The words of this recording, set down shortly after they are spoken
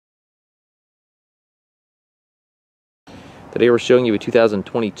Today we're showing you a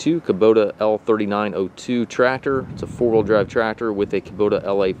 2022 Kubota L3902 tractor. It's a four-wheel drive tractor with a Kubota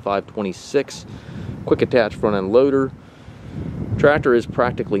LA526 quick attach front end loader. Tractor is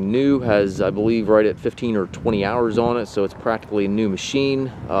practically new, has I believe right at 15 or 20 hours on it, so it's practically a new machine.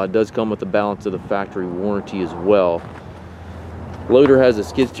 It does come with the balance of the factory warranty as well. Loader has a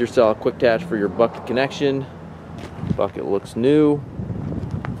skid steer style quick attach for your bucket connection. Bucket looks new.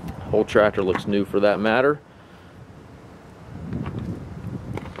 Whole tractor looks new for that matter.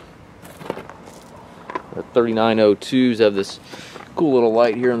 The 3902s have this cool little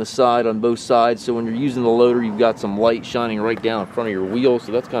light here on the side on both sides, so when you're using the loader you've got some light shining right down in front of your wheel,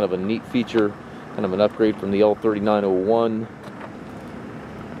 so that's kind of a neat feature, kind of an upgrade from the L3901.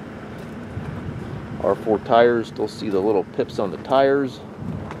 R4 tires, still see the little pips on the tires.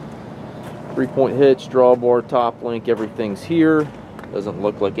 3-point hitch, drawbar, top link, everything's here. Doesn't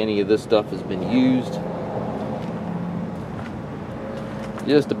look like any of this stuff has been used.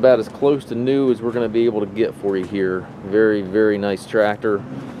 Just about as close to new as we're going to be able to get for you here. Very, very nice tractor.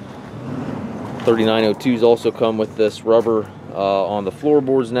 3902s also come with this rubber on the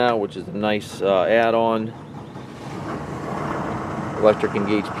floorboards now, which is a nice add-on. Electric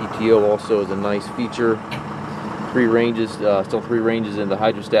engaged PTO also is a nice feature. Still three ranges in the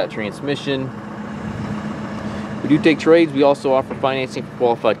hydrostat transmission. We do take trades. We also offer financing for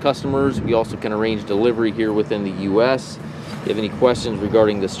qualified customers. We also can arrange delivery here within the U.S. If you have any questions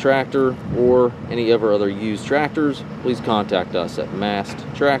regarding this tractor or any of our other used tractors, please contact us at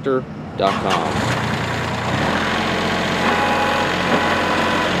masttractor.com.